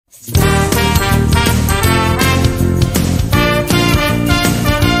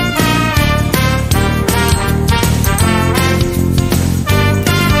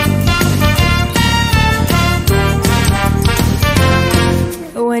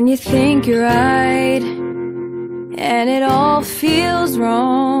When you think you're right and it all feels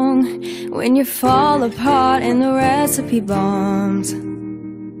wrong, when you fall apart and the recipe bombs,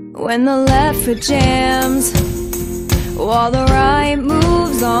 when the left foot jams while the right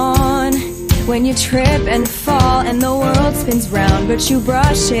moves on, when you trip and fall and the world spins round, but you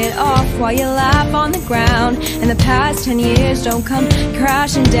brush it off while you laugh on the ground, and the past 10 years don't come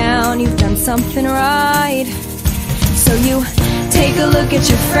crashing down. You've done something right, so you take a look at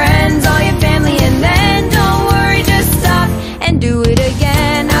your friends, all your family, and then don't worry, just stop and do it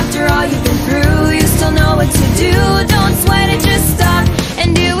again. After all you've been through, you still know what to do. Don't sweat it, just stop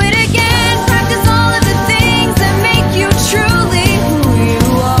and do it again. Practice all of the things that make you truly who you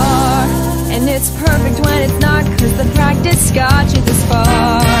are. And it's perfect when it's not, 'cause the practice got you this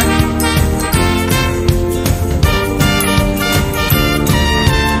far.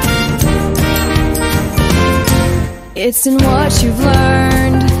 It's in what you've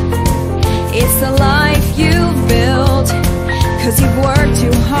learned, it's the life you've built, 'cause you've worked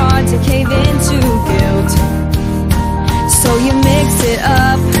too hard to cave into guilt. So you mix it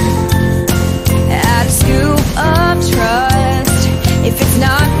up, add a scoop of trust. If it's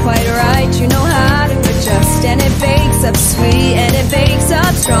not quite right, you know how to adjust, and it bakes up sweet and it bakes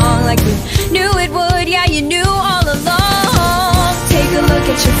up strong, like we knew it would. Yeah, you knew all along. Take a look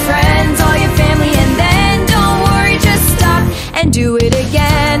at your friends, all your family, and then don't worry, just stop and do it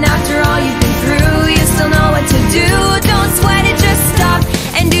again. After all you've been through, you still know what to do. Don't sweat it, just stop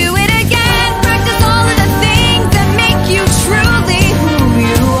and do it again. Practice all of the things that make you truly who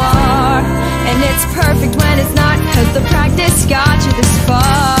you are. And it's perfect when it's not, 'cause the practice got you this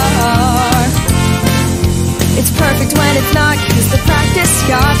far. It's perfect when it's not, 'cause the practice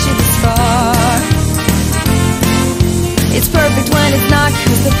got you this far. It's perfect when it's not,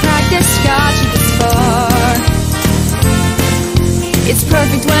 'cause the practice got you this far. It's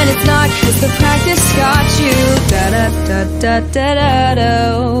perfect when it's not, 'cause the practice got you da da da da da da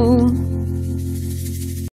da.